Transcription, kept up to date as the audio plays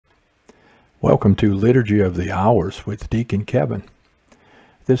Welcome to Liturgy of the Hours with Deacon Kevin.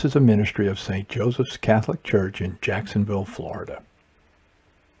 This is a ministry of St. Joseph's Catholic Church in Jacksonville, Florida.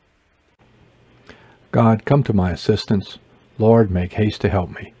 God, come to my assistance. Lord, make haste to help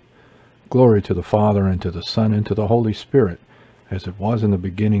me. Glory to the Father, and to the Son, and to the Holy Spirit, as it was in the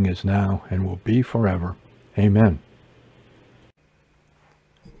beginning, is now, and will be forever. Amen.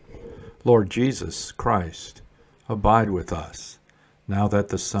 Lord Jesus Christ, abide with us. Now that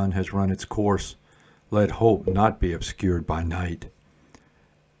the sun has run its course, let hope not be obscured by night,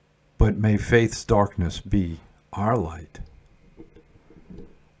 but may faith's darkness be our light.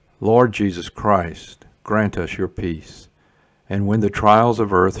 Lord Jesus Christ, grant us your peace, and when the trials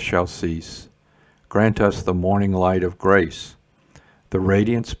of earth shall cease, grant us the morning light of grace, the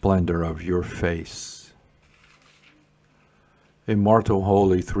radiant splendor of your face. Immortal,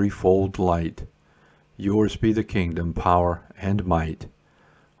 holy, threefold light, yours be the kingdom, power, and might.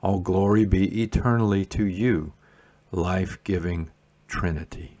 All glory be eternally to you, life-giving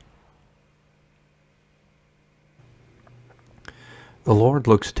Trinity. The Lord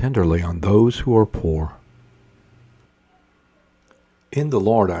looks tenderly on those who are poor. In the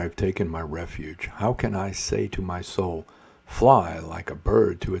Lord I have taken my refuge. How can I say to my soul, fly like a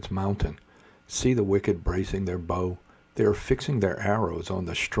bird to its mountain? See the wicked bracing their bow. They are fixing their arrows on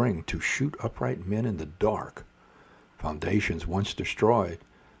the string to shoot upright men in the dark. Foundations once destroyed,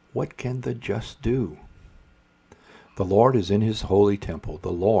 what can the just do? The Lord is in his holy temple,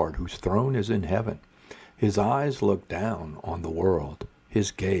 the Lord whose throne is in heaven. His eyes look down on the world. His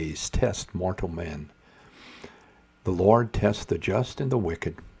gaze tests mortal men. The Lord tests the just and the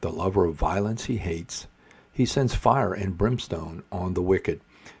wicked. The lover of violence he hates. He sends fire and brimstone on the wicked.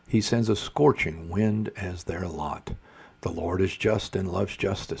 He sends a scorching wind as their lot. The Lord is just and loves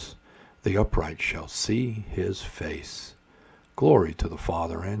justice. The upright shall see his face. Glory to the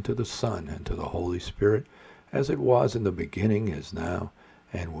Father, and to the Son, and to the Holy Spirit, as it was in the beginning, is now,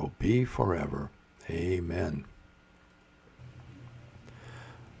 and will be forever. Amen.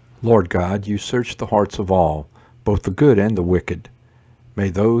 Lord God, you search the hearts of all, both the good and the wicked.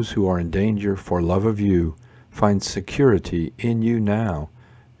 May those who are in danger for love of you find security in you now,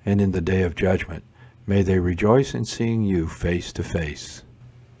 and in the day of judgment. May they rejoice in seeing you face to face.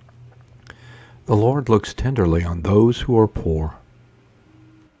 The Lord looks tenderly on those who are poor.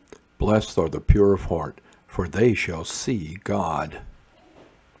 Blessed are the pure of heart, for they shall see God.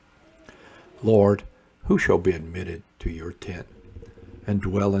 Lord, who shall be admitted to your tent and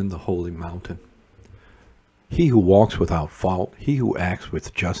dwell in the holy mountain? He who walks without fault, he who acts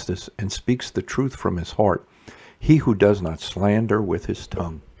with justice and speaks the truth from his heart, he who does not slander with his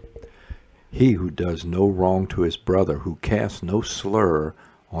tongue, he who does no wrong to his brother, who casts no slur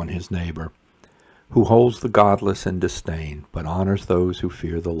on his neighbor, who holds the godless in disdain, but honors those who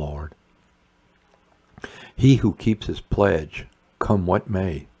fear the Lord. He who keeps his pledge, come what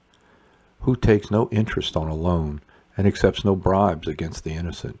may, who takes no interest on a loan, and accepts no bribes against the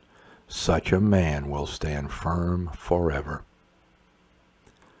innocent, such a man will stand firm forever.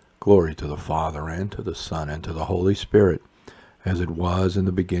 Glory to the Father, and to the Son, and to the Holy Spirit, as it was in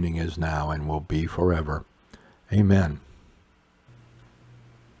the beginning, is now, and will be forever. Amen.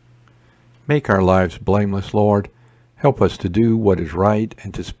 Make our lives blameless, Lord. Help us to do what is right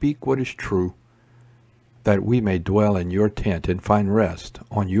and to speak what is true, that we may dwell in your tent and find rest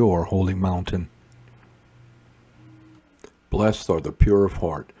on your holy mountain. Blessed are the pure of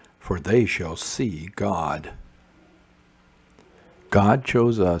heart, for they shall see God. God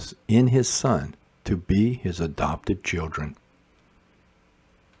chose us in his Son to be his adopted children.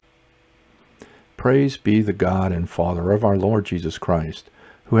 Praise be the God and Father of our Lord Jesus Christ,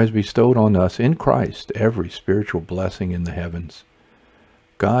 who has bestowed on us in Christ every spiritual blessing in the heavens.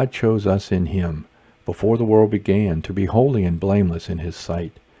 God chose us in him before the world began to be holy and blameless in his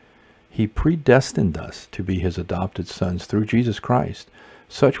sight. He predestined us to be his adopted sons through Jesus Christ.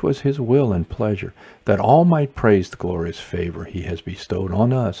 Such was his will and pleasure, that all might praise the glorious favor he has bestowed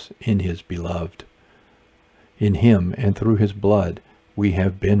on us in his beloved. In him and through his blood we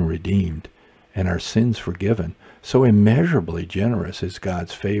have been redeemed, and our sins forgiven. So immeasurably generous is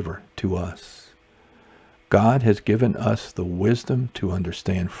God's favor to us. God has given us the wisdom to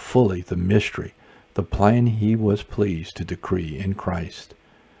understand fully the mystery, the plan he was pleased to decree in Christ,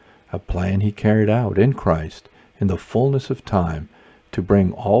 a plan he carried out in Christ in the fullness of time to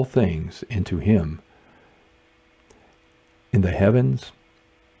bring all things into him in the heavens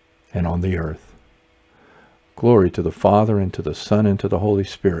and on the earth. Glory to the Father, and to the Son, and to the Holy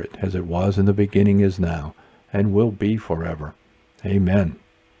Spirit, as it was in the beginning, is now, and will be forever. Amen.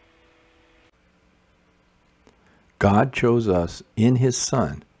 God chose us in his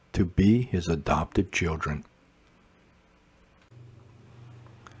Son to be his adopted children.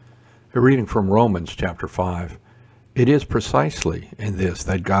 A reading from Romans chapter 5. It is precisely in this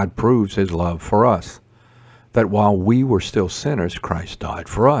that God proves his love for us, that while we were still sinners, Christ died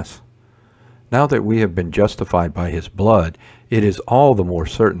for us. Now that we have been justified by his blood, it is all the more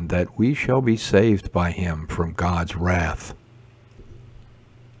certain that we shall be saved by him from God's wrath.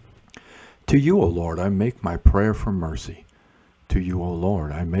 To you, O Lord, I make my prayer for mercy. To you, O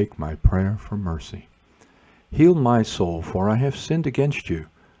Lord, I make my prayer for mercy. Heal my soul, for I have sinned against you.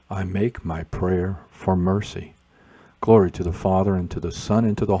 I make my prayer for mercy. Glory to the Father, and to the Son,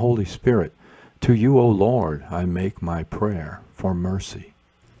 and to the Holy Spirit. To you, O Lord, I make my prayer for mercy.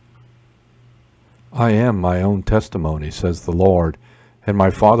 I am my own testimony, says the Lord, and my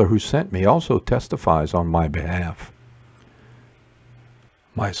Father who sent me also testifies on my behalf.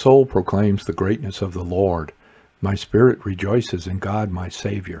 My soul proclaims the greatness of the Lord. My spirit rejoices in God my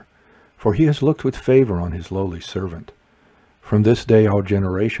Savior, for he has looked with favor on his lowly servant. From this day all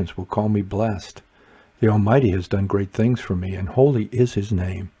generations will call me blessed. The Almighty has done great things for me, and holy is his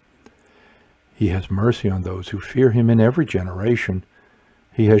name. He has mercy on those who fear him in every generation.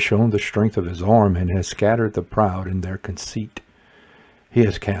 He has shown the strength of his arm, and has scattered the proud in their conceit. He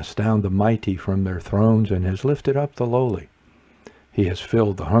has cast down the mighty from their thrones, and has lifted up the lowly. He has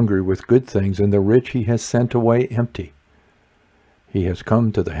filled the hungry with good things, and the rich he has sent away empty. He has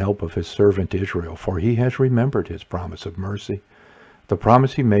come to the help of his servant Israel, for he has remembered his promise of mercy, the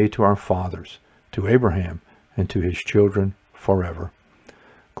promise he made to our fathers, to Abraham, and to his children forever.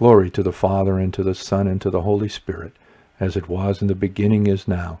 Glory to the Father, and to the Son, and to the Holy Spirit, as it was in the beginning, is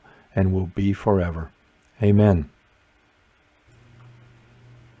now, and will be forever. Amen.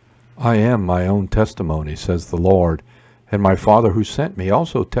 I am my own testimony, says the Lord, and my Father who sent me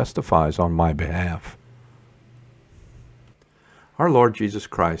also testifies on my behalf. Our Lord Jesus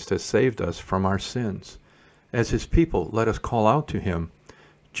Christ has saved us from our sins. As his people, let us call out to him,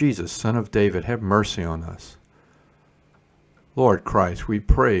 Jesus, Son of David, have mercy on us. Lord Christ, we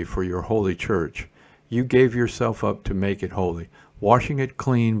pray for your holy church. You gave yourself up to make it holy, washing it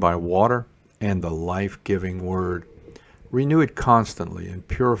clean by water and the life-giving word. Renew it constantly and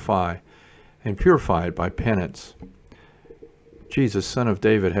purify it by penance. Jesus, Son of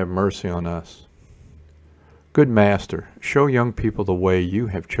David, have mercy on us. Good Master, show young people the way you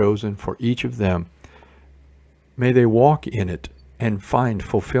have chosen for each of them. May they walk in it and find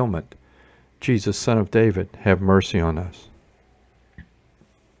fulfillment. Jesus, Son of David, have mercy on us.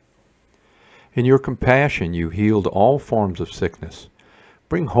 In your compassion, you healed all forms of sickness.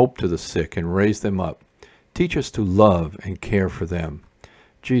 Bring hope to the sick and raise them up. Teach us to love and care for them.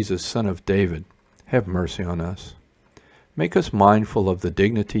 Jesus, Son of David, have mercy on us. Make us mindful of the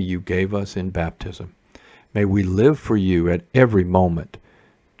dignity you gave us in baptism. May we live for you at every moment.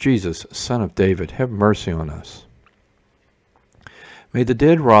 Jesus, Son of David, have mercy on us. May the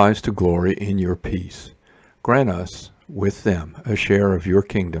dead rise to glory in your peace. Grant us, with them, a share of your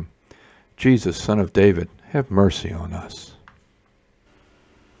kingdom. Jesus, Son of David, have mercy on us.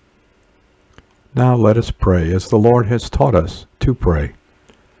 Now let us pray as the Lord has taught us to pray.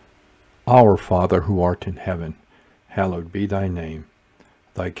 Our Father who art in heaven, hallowed be thy name.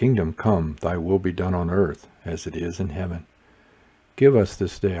 Thy kingdom come, thy will be done on earth as it is in heaven. Give us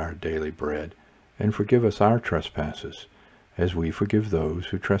this day our daily bread, and forgive us our trespasses, as we forgive those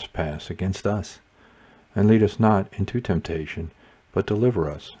who trespass against us. And lead us not into temptation, but deliver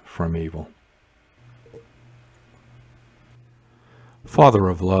us from evil. Father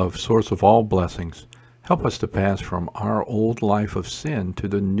of love, source of all blessings, help us to pass from our old life of sin to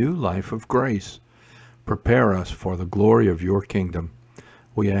the new life of grace. Prepare us for the glory of your kingdom.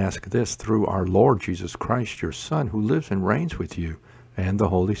 We ask this through our Lord Jesus Christ, your Son, who lives and reigns with you and the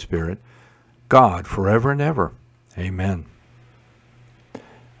Holy Spirit, God, forever and ever. Amen.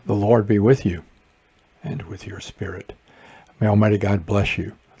 The Lord be with you and with your spirit. May Almighty God bless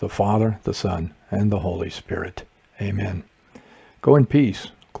you, the Father, the Son, and the Holy Spirit. Amen. Go in peace,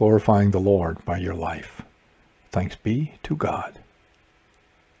 glorifying the Lord by your life. Thanks be to God.